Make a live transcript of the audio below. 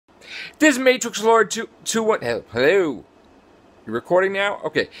This is Matrix Lord 221. Hello. You recording now?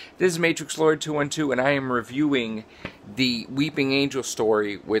 Okay. This is Matrix Lord 212, and I am reviewing the Weeping Angel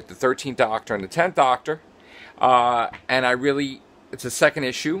story with the 13th Doctor and the 10th Doctor. And it's a second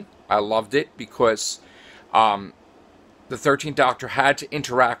issue. I loved it because the 13th Doctor had to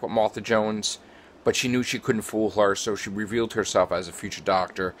interact with Martha Jones, but she knew she couldn't fool her, so she revealed herself as a future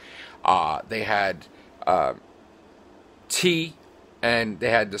Doctor. They had tea, and they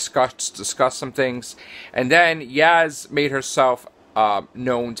had discussed some things. And then Yaz made herself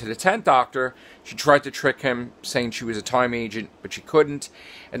known to the 10th Doctor. She tried to trick him, saying she was a time agent, but she couldn't.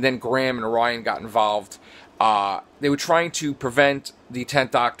 And then Graham and Orion got involved. They were trying to prevent the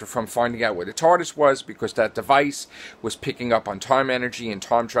 10th Doctor from finding out where the TARDIS was, because that device was picking up on time energy and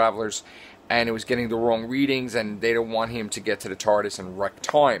time travelers, and it was getting the wrong readings, and they didn't want him to get to the TARDIS and wreck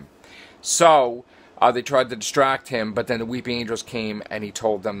time. So they tried to distract him, but then the Weeping Angels came and he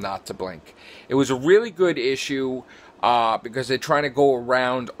told them not to blink. It was a really good issue because they're trying to go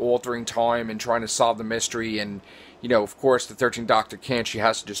around altering time and trying to solve the mystery. And, you know, of course, the 13th Doctor can't. She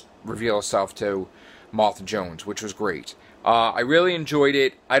has to just reveal herself to Martha Jones, which was great. I really enjoyed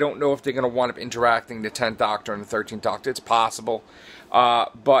it. I don't know if they're going to wind up interacting, the 10th Doctor and the 13th Doctor. It's possible.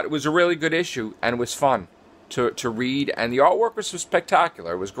 But it was a really good issue, and it was fun to read. And the artwork was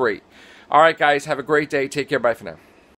spectacular. It was great. All right, guys, have a great day. Take care. Bye for now.